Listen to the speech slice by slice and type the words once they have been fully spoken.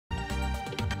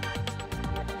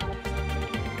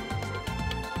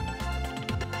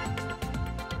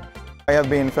I have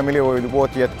been familiar with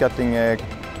water jet cutting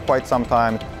quite some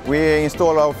time. We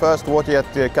installed our first water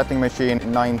jet cutting machine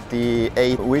in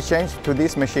 '98. We changed to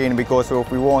this machine because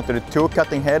we wanted 2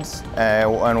 cutting heads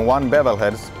and 1 bevel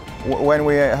head. When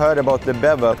we heard about the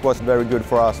bevel, it was very good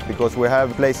for us because we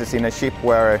have places in a ship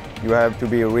where you have to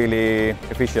be really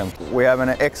efficient. We have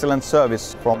an excellent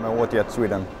service from Water Jet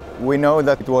Sweden. We know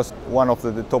that it was one of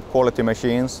the top quality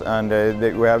machines, and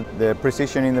we have the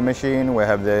precision in the machine, we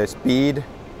have the speed,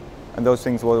 and those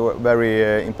things were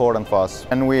very important for us.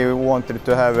 And we wanted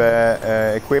to have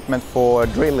equipment for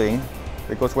drilling,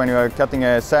 because when you are cutting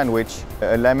a sandwich,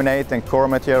 a laminate and core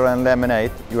material and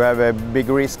laminate, you have big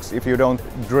risks if you don't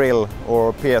drill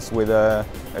or pierce with a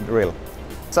drill.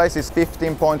 Size is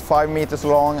 15.5 meters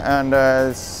long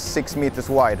and 6 meters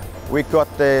wide. We cut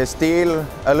steel,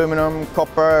 aluminum,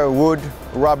 copper, wood,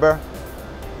 rubber.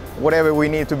 Whatever we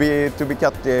need to be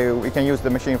cut, we can use the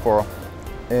machine for.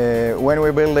 When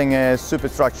we're building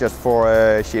superstructures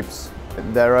for ships,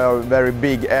 there are very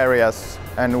big areas,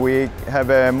 and we have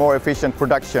a more efficient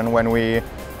production when we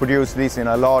produce these in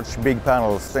a large, big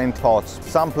panels in parts.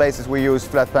 Some places we use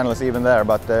flat panels even there,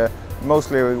 but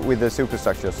mostly with the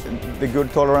superstructures. The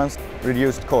good tolerance,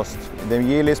 reduced cost. The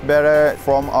yield is better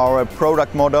from our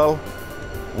product model.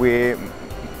 We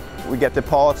get the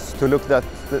parts to look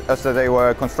as they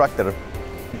were constructed.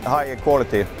 Higher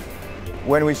quality.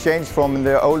 When we changed from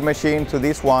the old machine to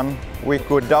this one, we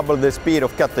could double the speed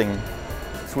of cutting.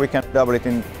 So we can double it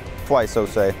in twice, so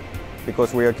to say,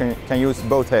 because we can use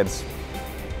both heads.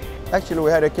 Actually,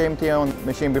 we had a KMT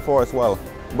machine before as well.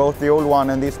 Both the old one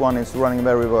and this one is running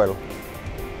very well.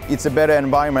 It's a better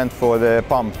environment for the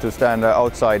pump to stand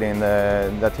outside in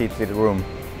that heated room,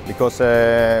 because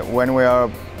when we are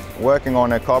working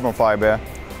on a carbon fiber,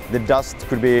 the dust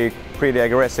could be pretty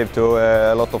aggressive to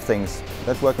a lot of things.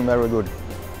 That's working very good.